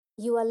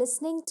You are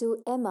listening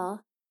to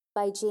Emma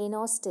by Jane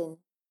Austen.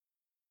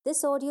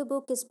 This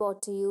audiobook is brought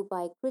to you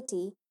by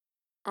Kriti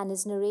and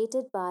is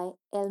narrated by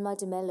Elma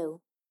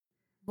DeMello.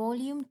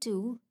 Volume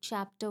 2,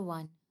 Chapter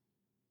 1.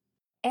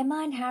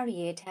 Emma and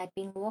Harriet had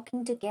been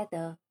walking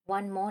together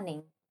one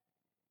morning,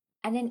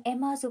 and in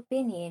Emma's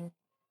opinion,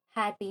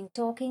 had been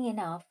talking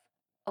enough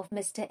of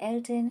Mr.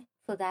 Elton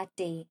for that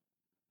day.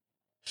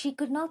 She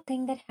could not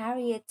think that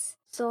Harriet's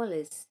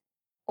solace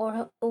or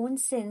her own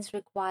sins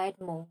required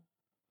more,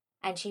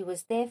 and she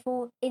was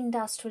therefore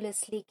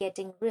industriously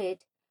getting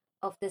rid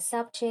of the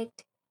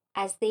subject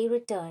as they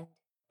returned.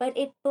 But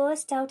it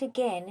burst out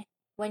again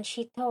when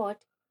she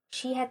thought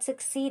she had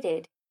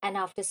succeeded, and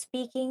after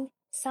speaking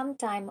some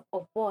time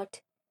of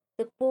what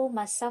the poor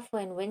must suffer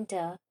in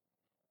winter,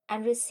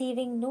 and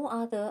receiving no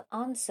other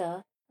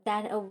answer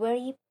than a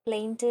very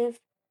plaintive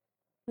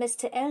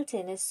 "Mr.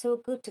 Elton is so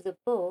good to the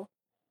poor,"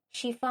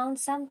 she found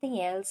something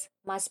else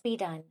must be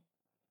done.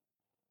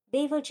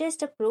 They were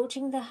just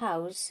approaching the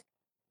house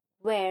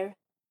where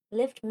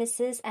lived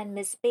Mrs. and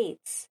Miss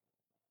Bates.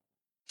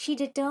 She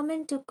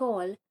determined to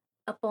call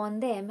upon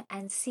them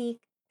and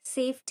seek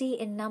safety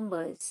in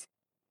numbers.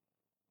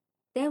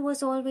 There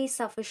was always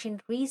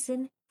sufficient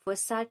reason for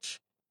such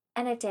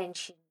an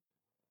attention.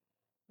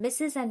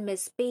 Mrs. and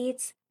Miss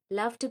Bates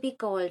loved to be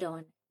called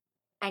on,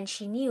 and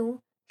she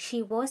knew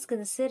she was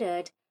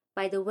considered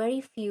by the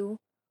very few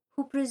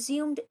who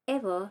presumed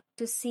ever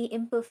to see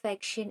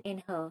imperfection in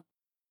her,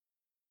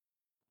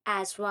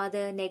 as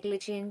rather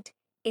negligent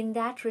in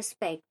that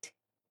respect,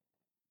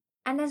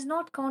 and as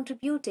not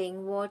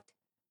contributing what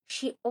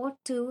she ought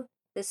to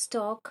the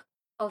stock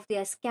of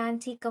their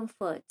scanty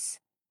comforts.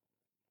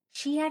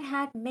 She had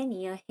had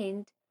many a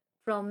hint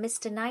from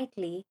Mr.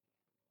 Knightley,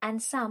 and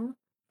some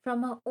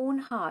from her own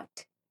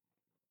heart,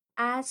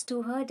 as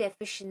to her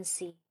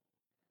deficiency,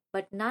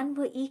 but none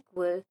were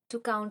equal to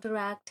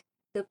counteract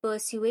the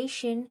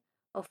persuasion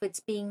of its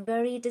being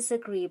very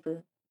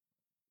disagreeable.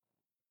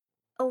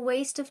 A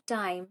waste of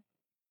time,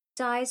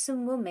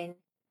 tiresome woman,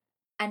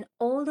 and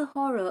all the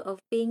horror of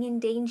being in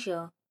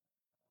danger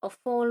of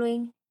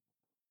following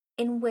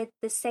in with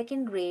the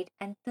second rate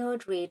and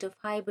third rate of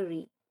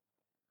Highbury,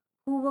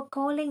 who were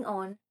calling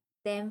on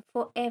them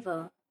for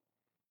ever,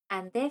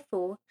 and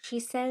therefore she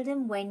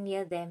seldom went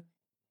near them.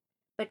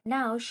 But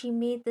now she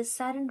made the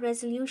sudden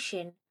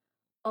resolution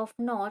of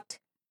not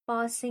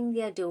passing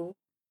their door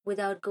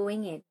without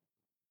going in,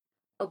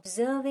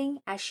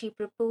 observing as she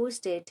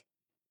proposed it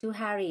to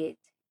Harriet,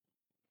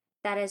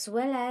 that as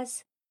well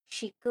as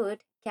she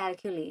could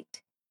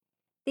calculate,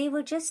 they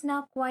were just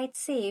now quite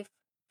safe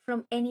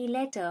from any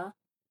letter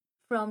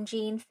from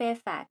Jane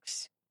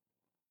Fairfax.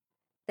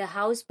 The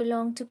house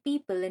belonged to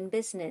people in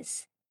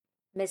business.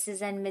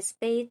 Mrs. and Miss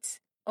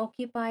Bates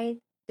occupied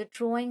the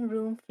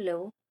drawing-room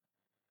floor,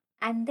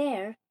 and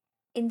there,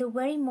 in the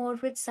very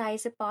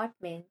moderate-sized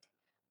apartment,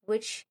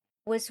 which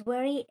was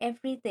very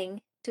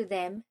everything to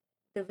them,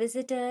 the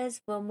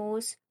visitors were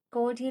most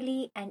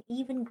cordially and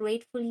even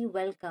gratefully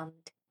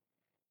welcomed.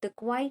 The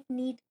quite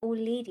neat old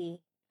lady,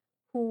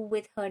 who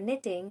with her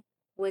knitting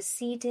was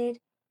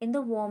seated in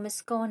the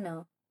warmest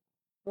corner,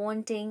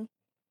 wanting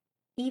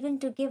even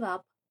to give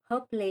up her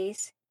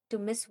place to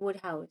Miss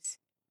Woodhouse,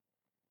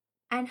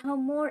 and her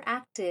more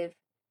active,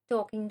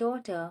 talking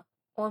daughter,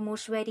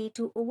 almost ready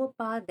to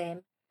overpower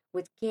them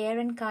with care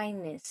and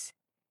kindness,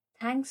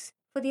 thanks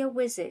for their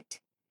visit,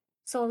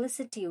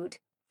 solicitude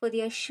for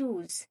their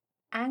shoes,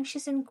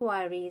 anxious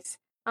inquiries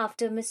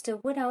after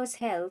Mr. Woodhouse's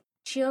health,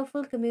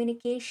 cheerful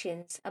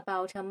communications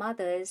about her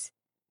mother's,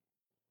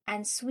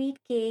 and sweet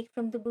cake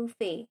from the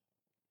buffet.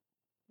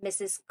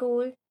 Mrs.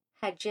 Cole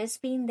had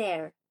just been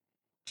there,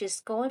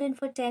 just called in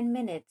for 10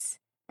 minutes,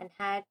 and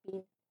had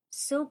been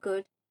so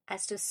good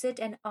as to sit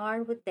an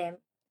hour with them,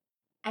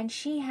 and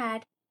she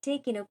had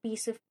taken a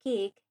piece of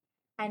cake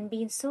and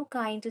been so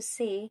kind to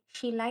say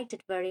she liked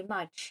it very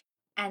much,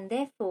 and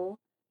therefore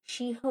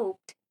she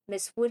hoped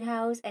Miss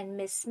Woodhouse and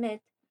Miss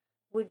Smith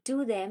would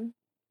do them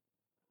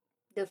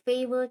the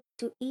favour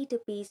to eat a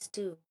piece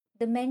too.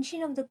 The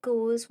mention of the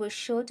Coles was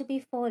sure to be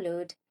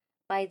followed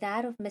by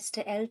that of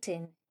Mr.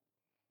 Elton.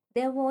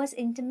 There was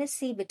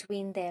intimacy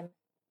between them,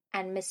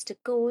 and Mr.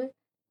 Cole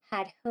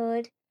had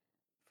heard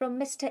from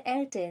Mr.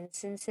 Elton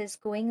since his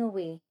going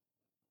away.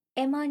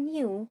 Emma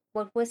knew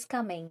what was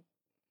coming.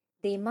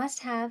 They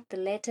must have the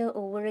letter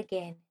over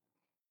again,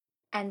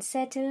 and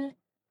settle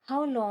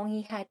how long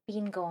he had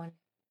been gone,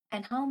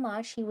 and how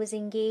much he was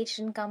engaged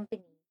in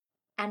company,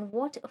 and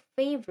what a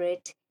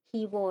favourite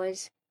he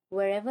was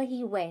wherever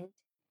he went,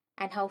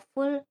 and how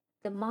full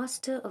the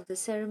master of the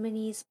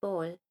ceremonies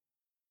ball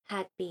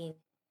had been.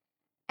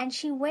 And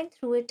she went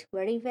through it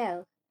very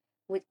well,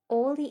 with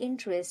all the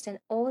interest and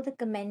all the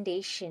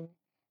commendation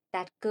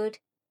that could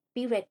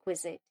be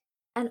requisite,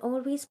 and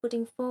always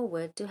putting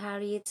forward to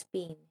Harriet's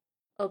being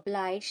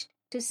obliged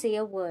to say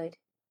a word.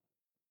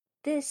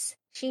 This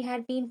she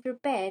had been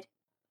prepared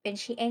when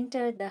she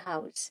entered the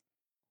house,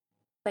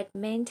 but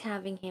meant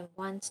having him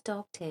once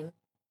talked him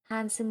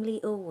handsomely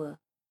over,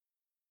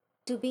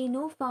 to be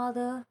no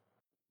farther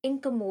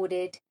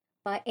incommoded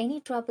by any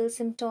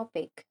troublesome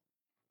topic,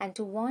 and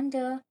to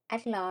wander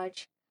at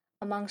large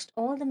amongst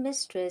all the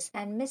Mistresses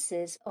and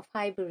Misses of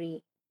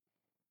Highbury,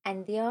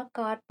 and their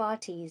card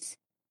parties.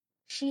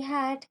 She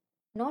had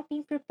not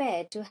been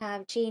prepared to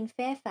have Jane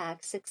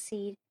Fairfax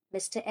succeed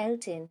Mr.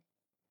 Elton,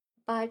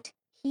 but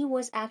he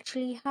was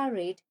actually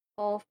hurried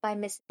off by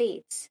Miss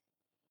Bates.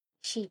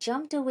 She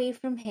jumped away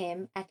from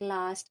him at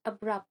last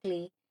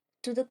abruptly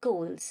to the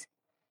coals,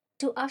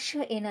 to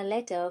usher in a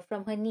letter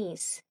from her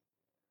niece.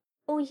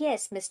 "Oh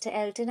yes, Mr.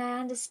 Elton, I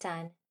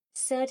understand.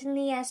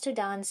 Certainly as to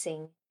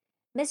dancing.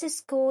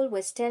 Mrs. Cole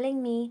was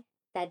telling me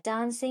that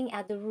dancing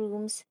at the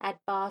rooms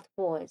at Bath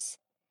was.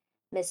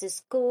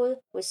 Mrs.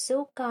 Cole was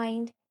so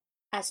kind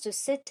as to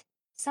sit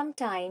some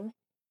time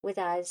with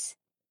us,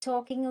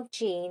 talking of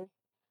Jane,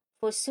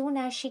 for soon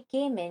as she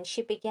came in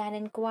she began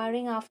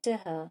inquiring after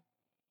her.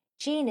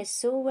 Jane is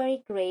so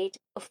very great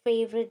a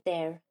favourite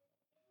there.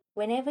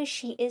 Whenever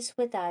she is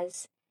with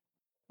us,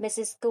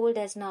 Mrs. Cole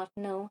does not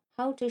know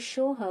how to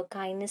show her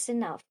kindness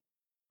enough,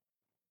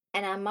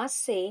 and I must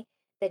say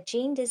that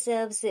Jane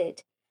deserves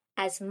it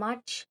as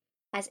much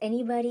as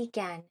anybody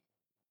can."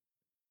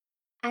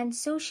 And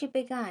so she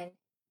began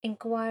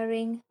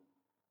inquiring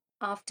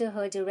after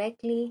her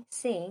directly,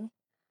 saying,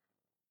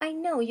 "I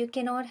know you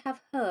cannot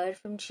have heard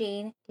from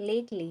Jane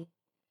lately,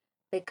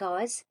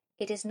 because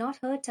it is not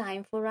her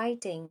time for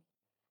writing."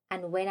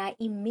 And when I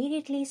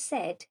immediately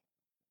said,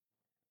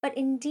 "But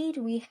indeed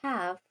we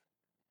have,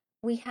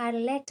 we had a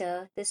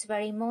letter this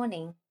very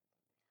morning,"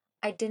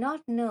 I do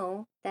not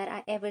know that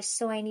I ever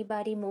saw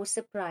anybody more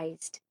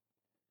surprised.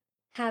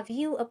 "Have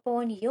you,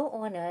 upon your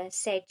honour?"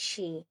 said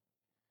she.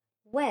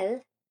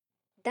 "Well,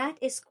 that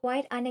is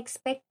quite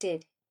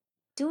unexpected.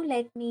 Do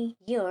let me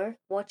hear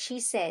what she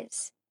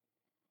says."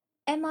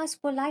 Emma's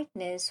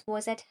politeness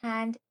was at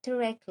hand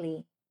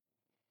directly,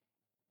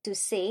 to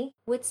say,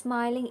 with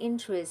smiling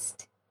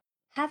interest,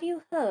 "Have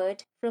you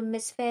heard from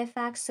Miss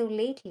Fairfax so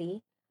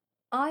lately?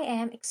 I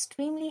am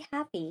extremely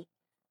happy.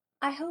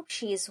 I hope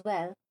she is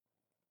well."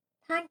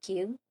 "Thank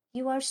you,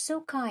 you are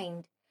so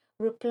kind,"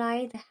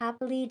 replied the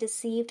happily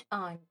deceived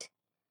aunt,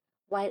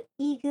 while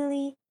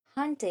eagerly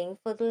hunting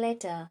for the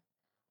letter.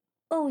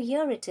 "Oh,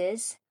 here it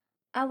is.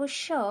 I was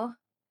sure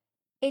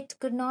it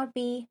could not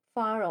be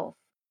far off,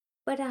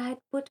 but I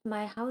had put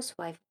my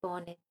housewife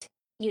upon it,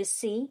 you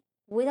see,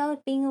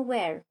 without being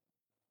aware,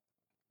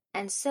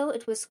 and so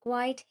it was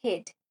quite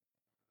hid.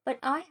 But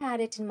I had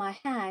it in my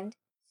hand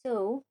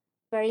so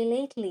very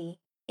lately.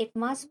 It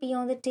must be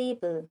on the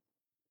table.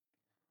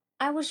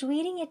 I was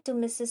reading it to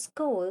Mrs.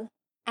 Cole,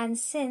 and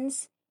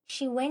since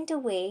she went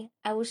away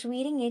I was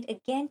reading it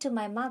again to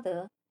my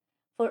mother,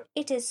 for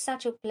it is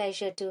such a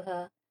pleasure to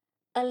her,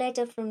 a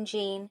letter from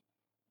Jane,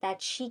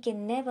 that she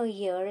can never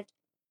hear it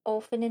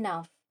often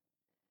enough.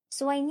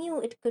 So I knew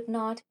it could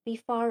not be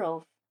far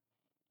off.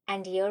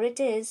 And here it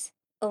is,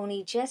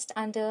 only just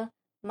under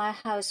my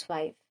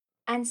housewife.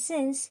 And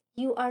since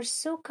you are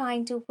so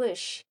kind to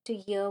wish to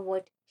hear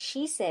what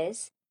she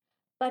says,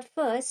 but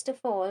first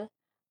of all,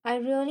 I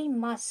really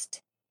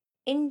must,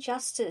 in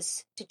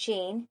justice to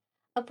Jane,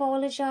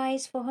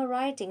 apologize for her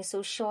writing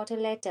so short a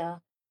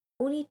letter.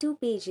 Only 2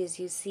 pages,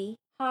 you see,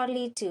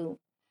 hardly 2,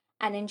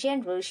 and in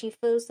general she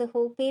fills the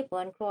whole paper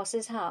and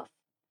crosses half.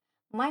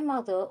 My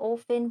mother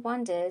often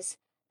wonders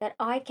that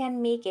I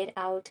can make it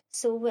out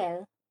so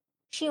well.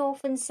 She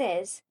often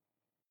says,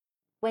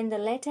 when the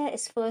letter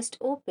is first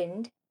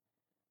opened,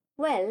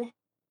 "Well,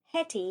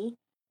 Hetty,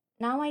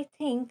 now I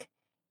think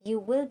you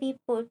will be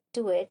put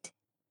to it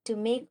to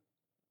make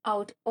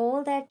out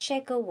all that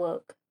checker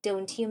work,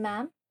 don't you,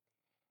 ma'am?"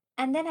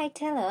 And then I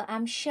tell her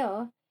I'm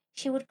sure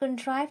she would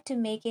contrive to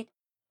make it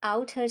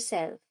out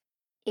herself,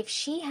 if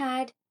she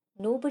had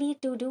nobody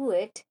to do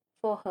it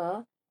for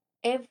her,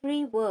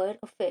 every word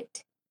of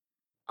it.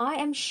 I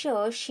am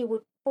sure she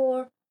would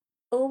pore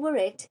over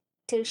it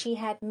till she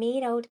had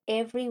made out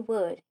every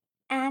word,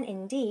 and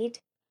indeed,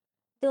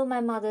 though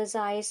my mother's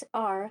eyes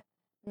are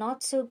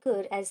not so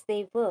good as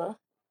they were,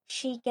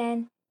 she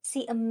can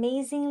see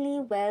amazingly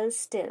well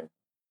still.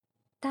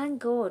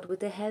 Thank God, with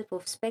the help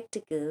of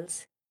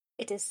spectacles.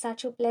 It is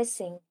such a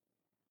blessing.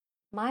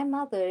 My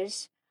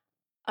mothers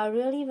are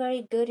really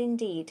very good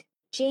indeed.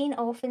 Jane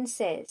often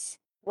says,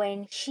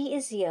 when she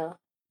is here,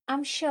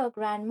 "I'm sure,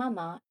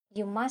 grandmamma,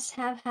 you must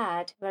have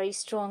had very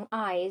strong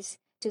eyes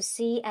to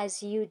see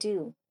as you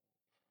do,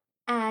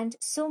 and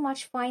so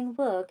much fine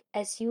work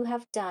as you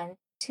have done,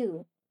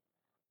 too.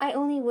 I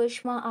only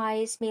wish my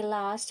eyes may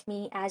last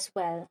me as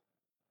well."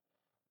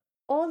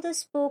 All this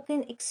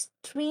spoken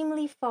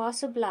extremely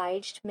fast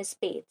obliged Miss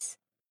Bates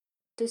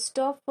to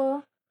stop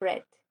for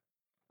breath,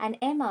 and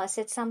Emma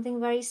said something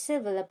very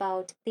civil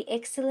about the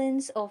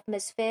excellence of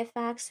Miss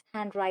Fairfax's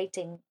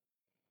handwriting.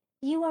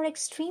 "You are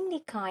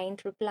extremely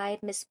kind,"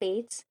 replied Miss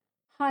Bates,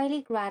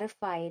 highly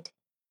gratified.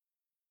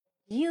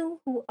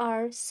 "You who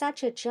are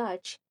such a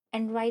judge,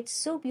 and write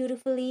so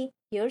beautifully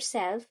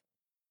yourself,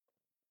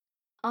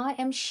 I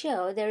am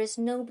sure there is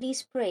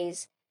nobody's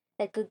praise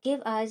that could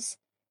give us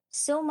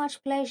so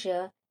much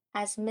pleasure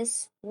as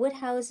Miss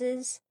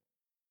Woodhouse's.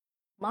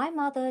 My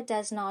mother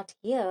does not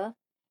hear.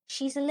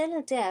 She's a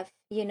little deaf,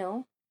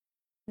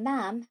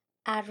 Ma'am,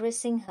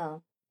 addressing her.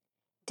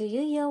 Do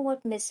you hear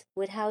what Miss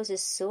Woodhouse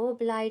is so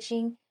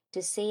obliging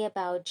to say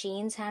about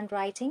Jane's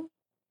handwriting?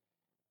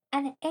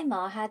 And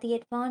Emma had the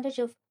advantage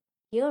of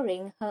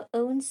hearing her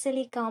own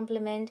silly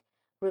compliment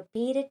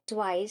repeated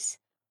twice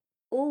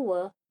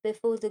over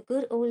before the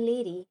good old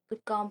lady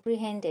could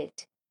comprehend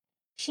it.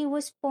 She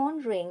was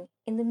pondering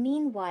in the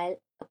meanwhile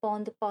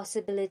upon the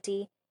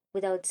possibility,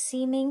 without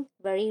seeming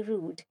very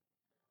rude,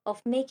 of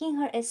making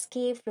her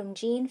escape from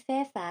Jane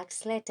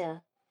Fairfax's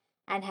letter,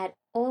 and had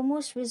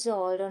almost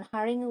resolved on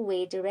hurrying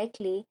away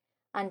directly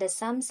under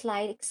some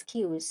slight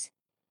excuse,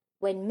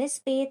 when Miss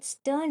Bates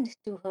turned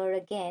to her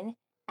again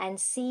and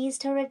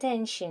seized her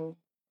attention.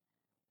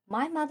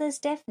 My mother's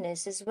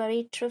deafness is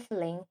very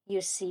trifling, you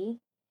see,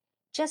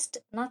 just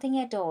nothing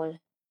at all.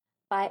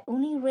 By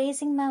only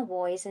raising my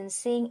voice and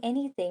saying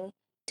anything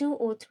 2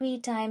 or 3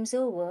 times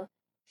over,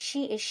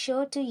 she is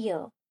sure to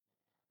hear.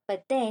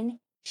 But then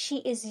she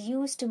is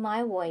used to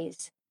my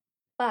voice.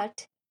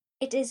 But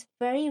it is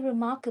very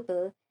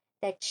remarkable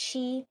that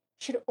she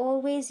should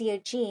always hear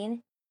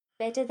Jane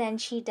better than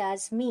she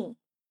does me.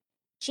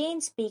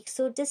 Jane speaks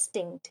so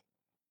distinct.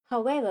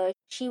 However,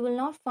 she will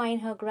not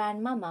find her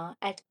grandmamma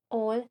at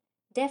all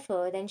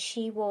deafer than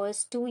she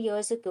was 2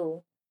 years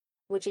ago,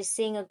 which is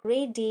saying a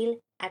great deal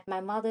at my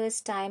mother's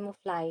time of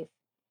life.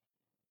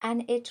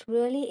 And it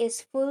really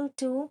is full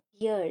 2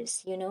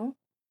 years,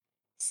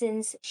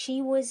 since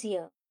she was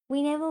here.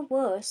 We never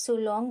were so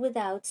long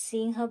without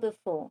seeing her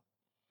before.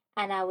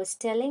 And I was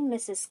telling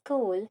Mrs.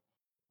 Cole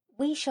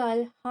we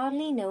shall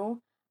hardly know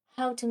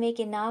how to make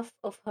enough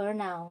of her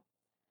now.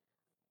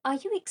 Are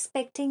you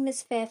expecting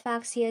Miss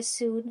Fairfax here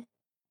soon?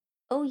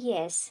 Oh,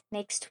 yes,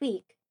 next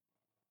week.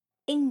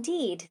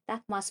 Indeed,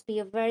 that must be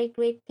a very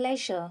great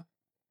pleasure.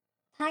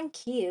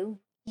 Thank you.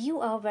 You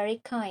are very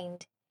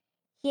kind.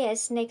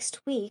 Yes, next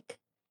week.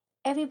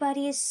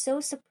 Everybody is so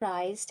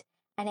surprised,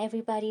 and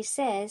everybody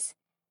says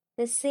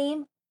the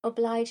same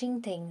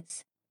obliging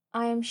things.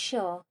 I am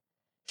sure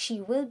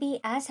she will be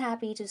as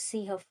happy to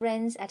see her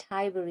friends at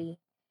Highbury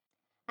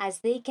as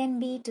they can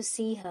be to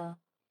see her.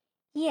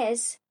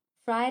 Yes,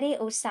 Friday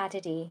or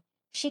Saturday.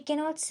 She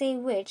cannot say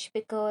which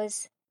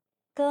because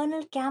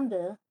Colonel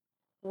Campbell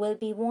will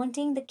be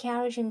wanting the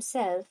carriage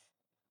himself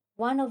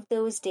one of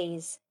those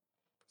days.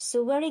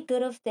 So very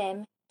good of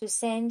them to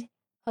send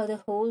her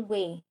the whole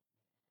way.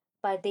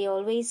 But they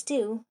always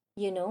do.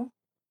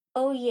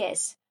 Oh,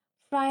 yes,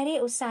 Friday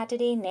or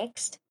Saturday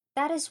next.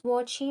 That is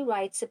what she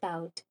writes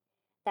about.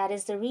 That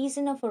is the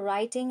reason of her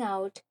writing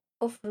out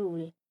of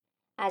rule,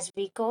 as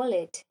we call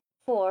it,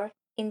 for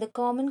in the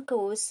common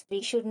course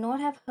we should not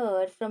have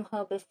heard from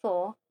her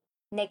before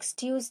next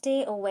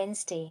Tuesday or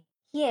Wednesday.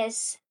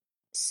 Yes,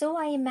 so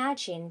I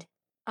imagined.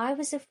 I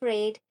was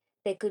afraid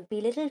there could be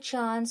little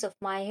chance of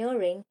my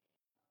hearing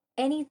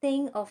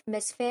anything of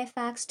Miss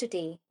Fairfax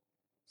today.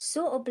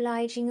 So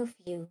obliging of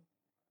you.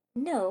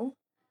 No,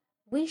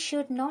 we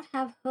should not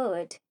have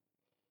heard,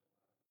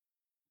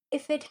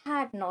 if it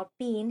had not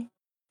been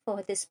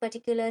for this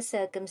particular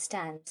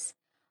circumstance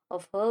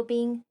of her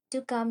being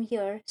to come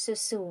here so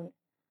soon.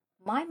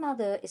 My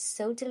mother is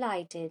so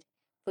delighted,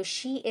 for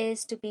she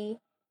is to be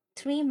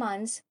 3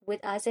 months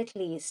with us at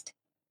least.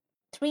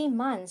 3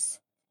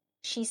 months,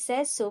 she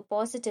says so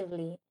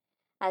positively,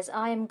 as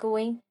I am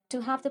going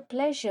to have the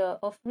pleasure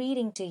of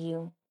reading to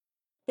you.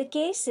 The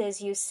case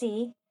is, you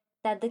see,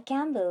 that the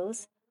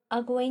Campbells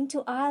are going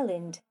to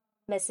Ireland.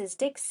 Mrs.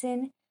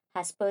 Dixon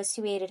has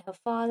persuaded her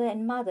father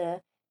and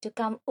mother to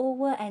come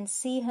over and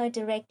see her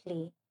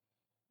directly.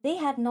 They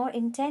had not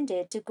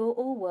intended to go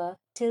over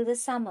till the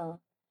summer,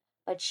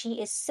 but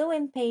she is so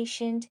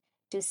impatient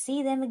to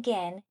see them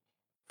again,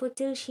 for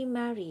till she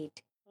married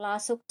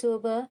last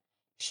October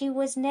she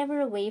was never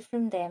away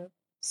from them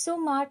so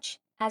much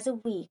as a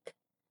week,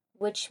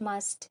 which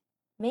must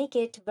make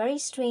it very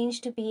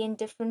strange to be in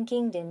different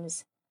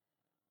kingdoms.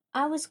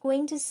 I was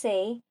going to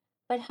say,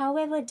 but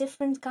however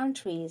different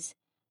countries.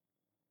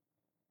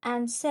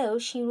 And so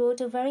she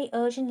wrote a very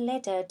urgent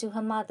letter to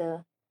her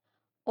mother,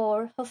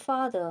 or her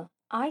father.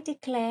 I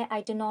declare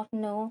I do not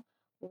know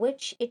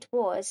which it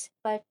was,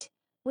 but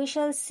we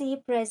shall see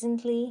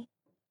presently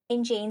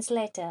in Jane's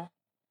letter.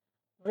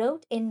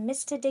 Wrote in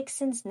Mr.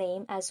 Dixon's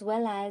name as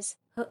well as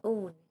her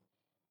own,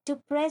 to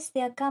press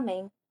their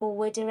coming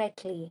over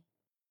directly,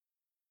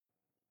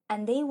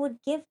 and they would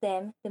give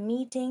them the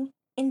meeting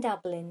in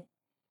Dublin,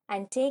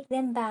 and take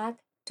them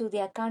back to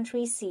their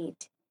country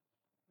seat,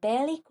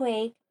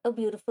 Ballyquaig, a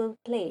beautiful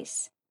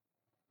place.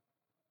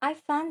 I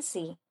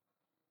fancy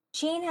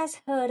Jane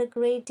has heard a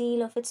great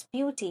deal of its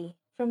beauty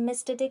from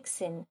Mr.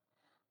 Dixon.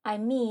 I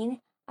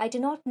mean, I do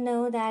not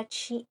know that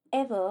she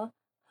ever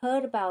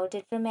heard about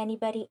it from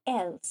anybody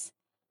else,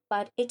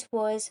 but it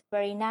was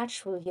very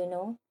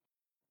natural,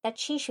 that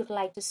she should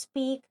like to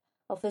speak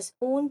of his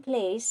own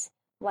place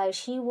while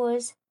she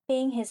was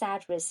paying his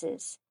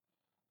addresses.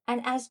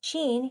 And as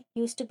Jane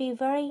used to be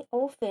very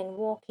often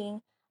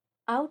walking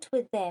out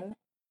with them,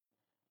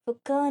 for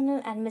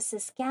Colonel and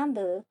Mrs.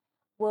 Campbell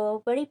were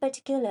very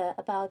particular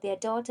about their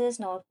daughters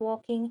not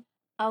walking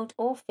out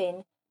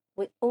often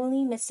with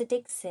only Mr.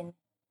 Dixon,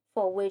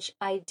 for which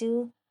I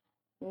do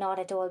not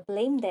at all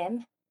blame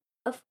them.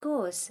 Of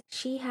course,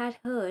 she had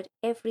heard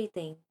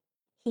everything.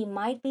 He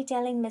might be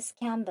telling Miss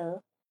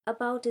Campbell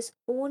about his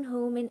own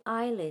home in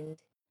Ireland,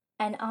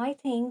 and I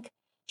think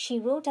she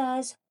wrote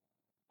us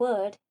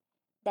word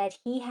that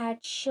he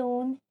had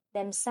shown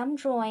them some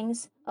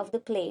drawings of the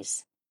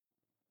place,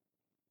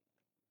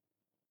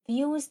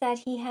 views that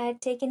he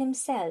had taken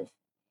himself.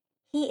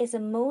 He is a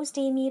most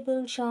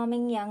amiable,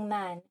 charming young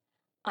man.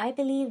 I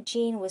believe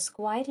Jane was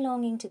quite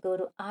longing to go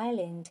to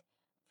Ireland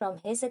from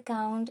his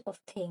account of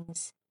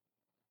things.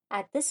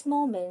 At this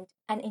moment,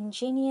 an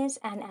ingenious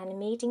and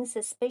animating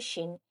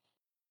suspicion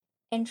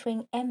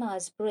entering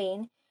Emma's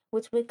brain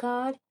with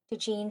regard to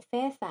Jane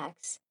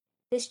Fairfax,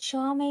 this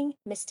charming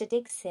Mr.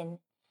 Dixon,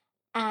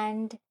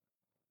 and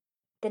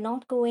the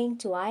not going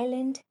to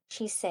Ireland,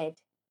 she said,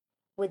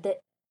 with the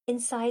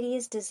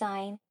insidious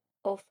design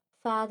of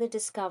farther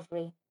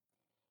discovery.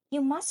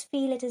 You must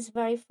feel it is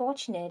very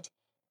fortunate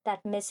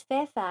that Miss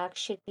Fairfax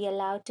should be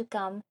allowed to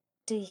come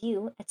to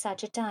you at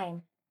such a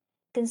time.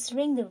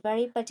 Considering the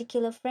very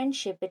particular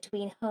friendship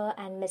between her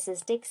and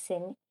Mrs.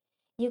 Dixon,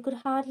 you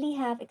could hardly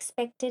have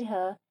expected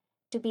her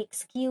to be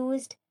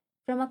excused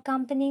from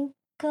accompanying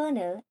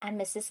Colonel and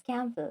Mrs.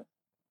 Campbell.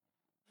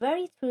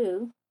 Very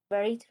true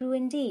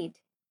indeed.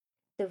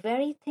 The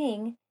very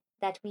thing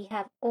that we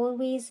have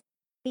always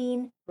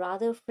been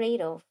rather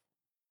afraid of,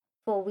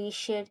 for we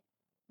should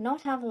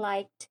not have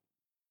liked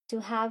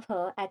to have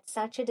her at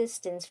such a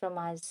distance from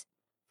us,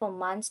 for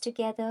months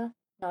together,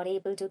 not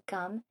able to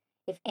come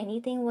if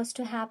anything was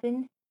to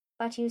happen.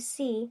 But you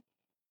see,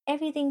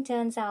 everything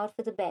turns out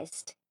for the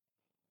best.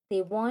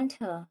 They want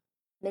her,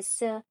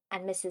 Mr.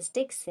 and Mrs.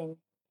 Dixon,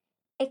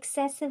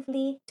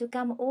 excessively to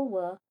come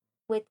over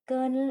with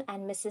Colonel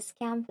and Mrs.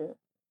 Campbell.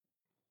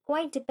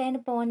 Quite depend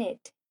upon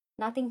it,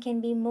 nothing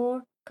can be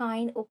more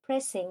kind or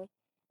pressing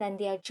than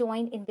their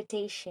joint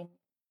invitation.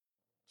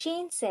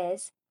 Jane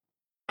says,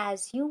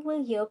 as you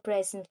will hear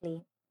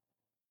presently,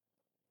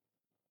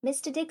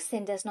 Mr.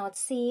 Dixon does not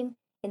seem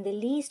in the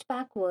least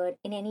backward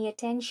in any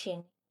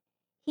attention.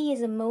 He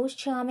is a most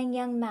charming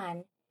young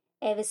man,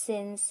 ever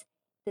since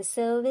the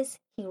service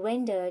he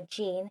rendered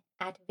Jane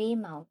at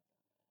Weymouth.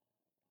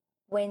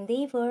 When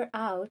they were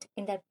out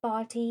in that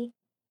party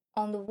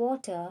on the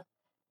water,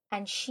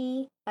 and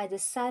she, by the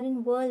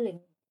sudden whirling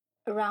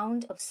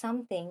around of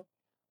something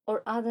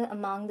or other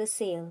among the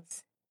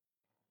sails,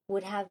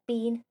 would have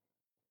been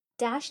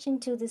dashed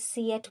into the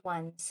sea at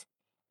once,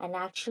 and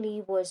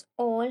actually was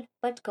all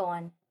but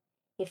gone,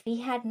 if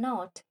he had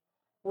not,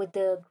 with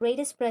the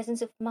greatest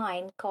presence of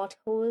mind, caught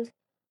hold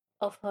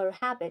of her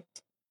habit.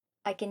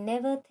 I can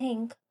never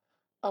think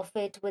of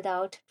it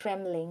without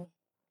trembling.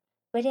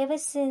 But ever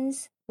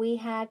since we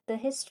had the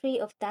history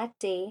of that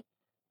day,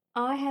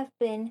 I have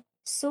been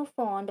so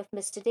fond of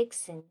Mr.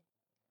 Dixon.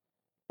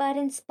 But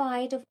in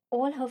spite of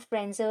all her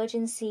friend's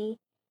urgency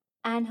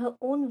and her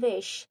own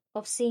wish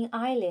of seeing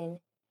Ireland,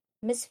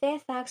 Miss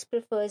Fairfax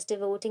prefers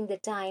devoting the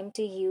time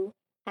to you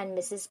and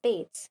Mrs.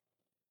 Bates.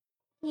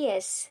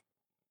 Yes,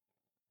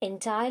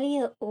 entirely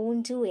her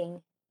own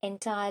doing,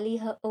 entirely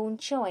her own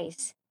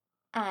choice,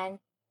 and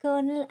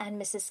Colonel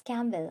and Mrs.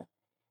 Campbell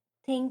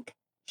think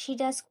she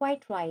does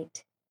quite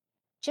right,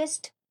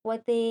 just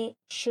what they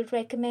should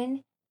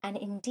recommend, and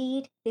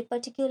indeed they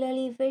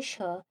particularly wish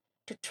her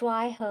to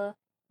try her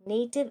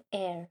native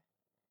air,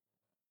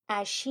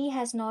 as she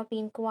has not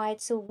been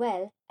quite so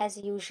well as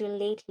usual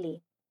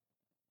lately.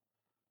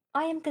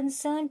 I am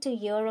concerned to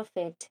hear of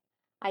it.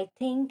 I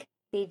think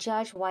they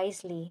judge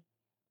wisely,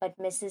 but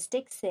Mrs.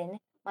 Dixon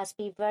must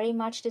be very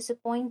much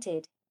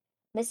disappointed.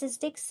 Mrs.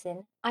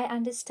 Dixon, I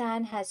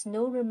understand, has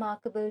no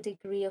remarkable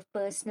degree of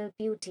personal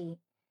beauty,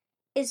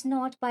 is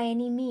not by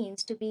any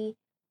means to be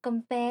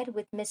compared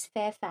with Miss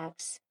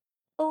Fairfax.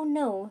 Oh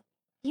no,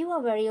 you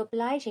are very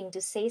obliging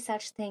to say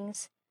such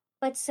things,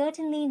 but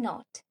certainly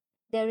not.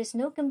 There is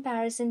no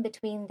comparison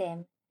between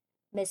them.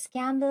 Miss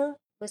Campbell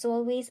was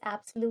always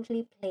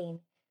absolutely plain,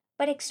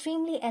 but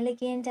extremely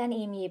elegant and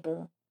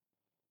amiable.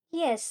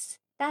 Yes,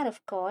 that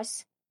of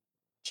course.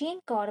 Jane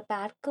caught a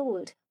bad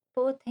cold,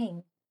 poor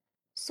thing,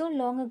 so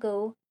long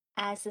ago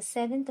as the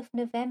 7th of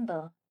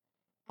November,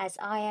 as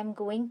I am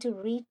going to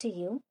read to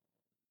you,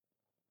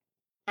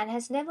 and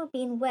has never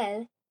been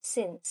well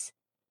since.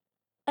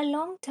 A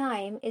long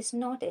time, is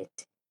not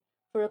it,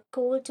 for a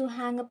cold to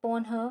hang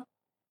upon her?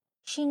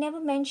 She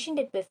never mentioned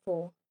it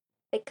before,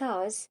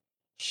 because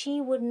she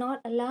would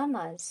not alarm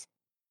us.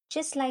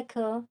 Just like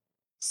her,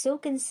 so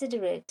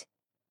considerate,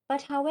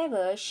 but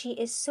however she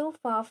is so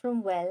far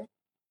from well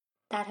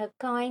that her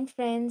kind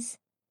friends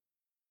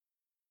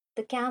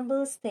the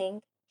Campbells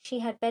think she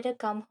had better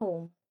come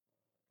home,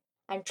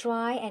 and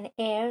try an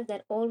air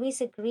that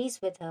always agrees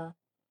with her,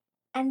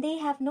 and they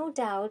have no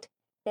doubt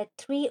that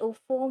 3 or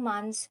 4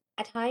 months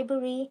at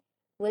Highbury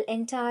will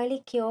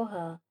entirely cure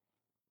her,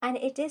 and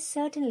it is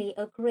certainly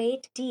a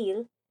great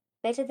deal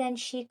better than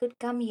she could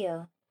come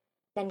here,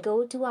 than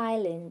go to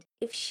Ireland.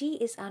 If she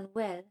is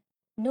unwell,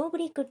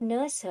 nobody could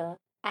nurse her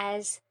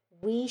as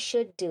we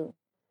should do.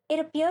 It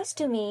appears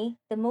to me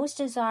the most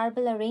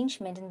desirable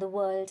arrangement in the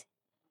world,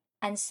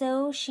 and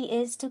so she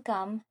is to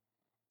come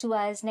to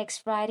us next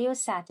Friday or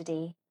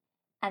Saturday,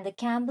 and the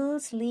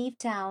Campbells leave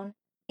town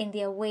in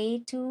their way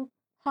to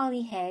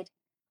Holyhead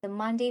the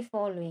Monday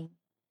following.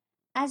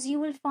 As you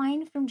will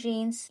find from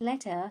Jane's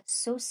letter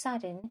so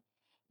sudden,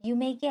 you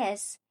may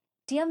guess,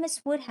 dear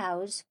Miss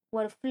Woodhouse,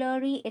 what a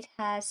flurry it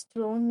has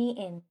thrown me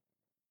in.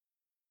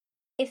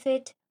 If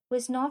it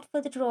was not for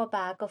the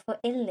drawback of her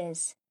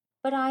illness,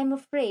 but I am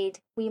afraid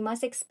we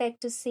must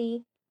expect to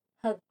see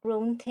her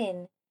grown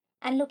thin,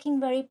 and looking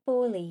very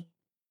poorly.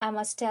 I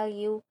must tell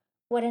you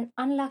what an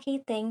unlucky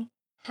thing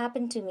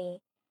happened to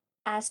me.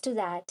 As to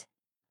that,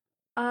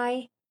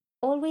 I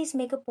always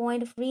make a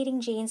point of reading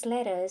Jane's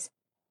letters,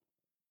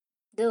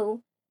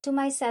 though to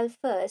myself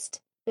first,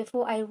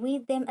 before I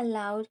read them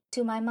aloud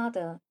to my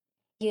mother,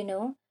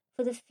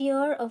 for the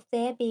fear of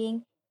there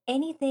being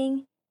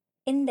anything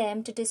in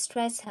them to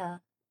distress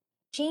her.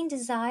 Jane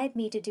desired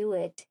me to do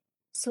it,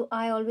 so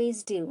I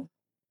always do.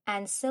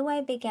 And so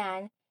I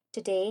began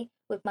today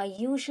with my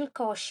usual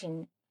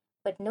caution,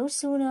 but no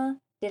sooner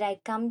did I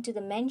come to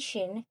the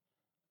mention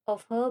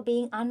of her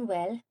being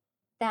unwell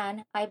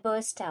than I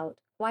burst out,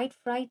 quite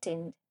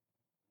frightened,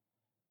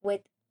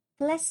 with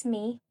 "Bless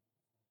me,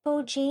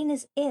 poor Jane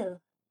is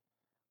ill,"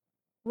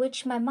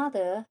 which my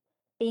mother,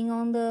 being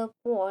on the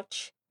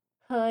watch,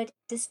 heard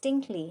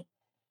distinctly,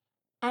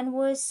 and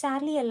was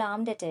sadly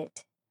alarmed at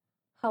it.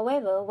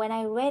 However, when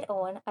I read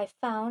on, I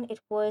found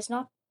it was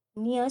not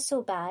near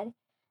so bad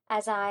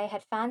as I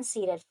had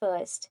fancied at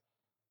first,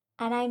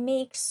 and I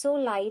make so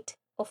light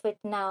of it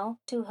now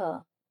to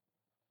her.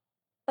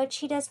 But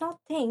she does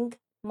not think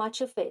much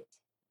of it.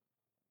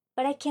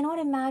 But I cannot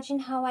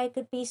imagine how I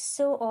could be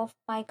so off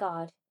my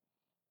guard.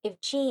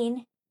 If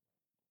Jane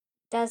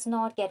does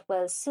not get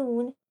well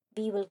soon,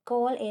 we will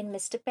call in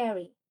Mr.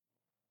 Perry.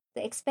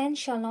 The expense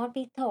shall not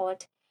be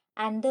thought,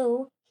 and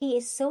though he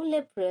is so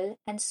liberal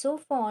and so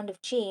fond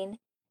of Jane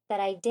that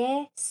I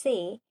dare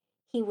say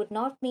he would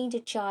not mean to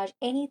charge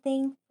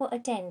anything for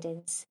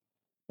attendance,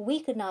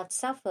 we could not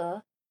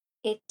suffer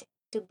it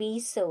to be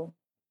so,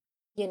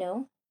 you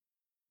know.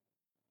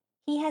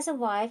 He has a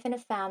wife and a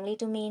family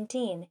to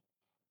maintain,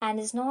 and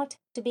is not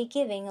to be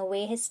giving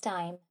away his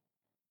time.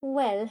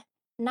 Well,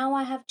 now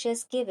I have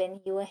just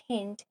given you a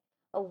hint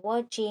of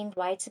what Jane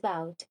writes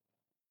about.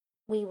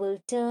 We will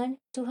turn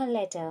to her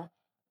letter,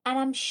 and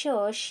I'm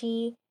sure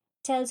she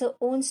tells her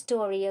own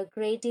story a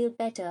great deal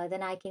better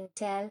than I can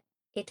tell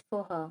it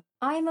for her.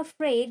 "I am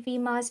afraid we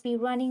must be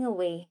running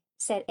away,"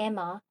 said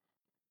Emma,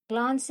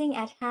 glancing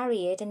at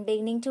Harriet and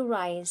beginning to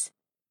rise.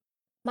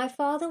 "My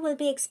father will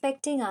be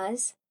expecting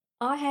us.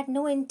 I had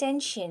no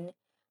intention.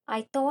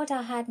 I thought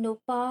I had no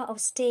power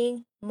of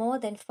staying more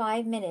than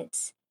 5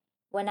 minutes.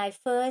 When I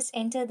first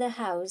entered the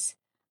house,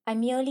 I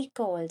merely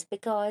called,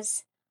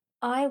 because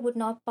I would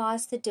not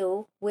pass the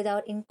door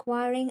without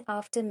inquiring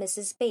after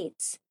Mrs.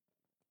 Bates.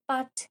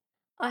 But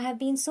I have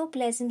been so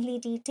pleasantly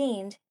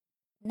detained.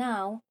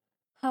 Now,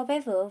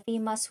 however, we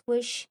must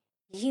wish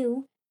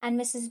you and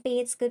Mrs.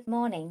 Bates good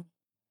morning."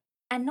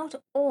 And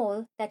not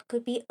all that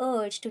could be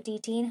urged to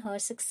detain her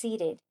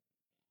succeeded.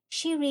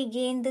 She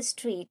regained the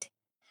street,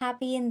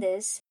 happy in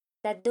this,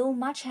 that though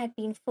much had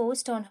been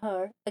forced on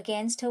her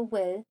against her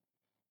will,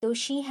 though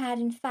she had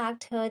in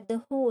fact heard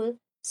the whole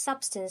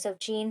substance of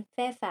Jane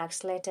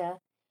Fairfax's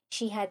letter,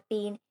 she had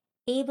been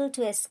able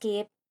to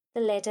escape the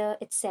letter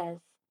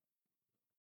itself.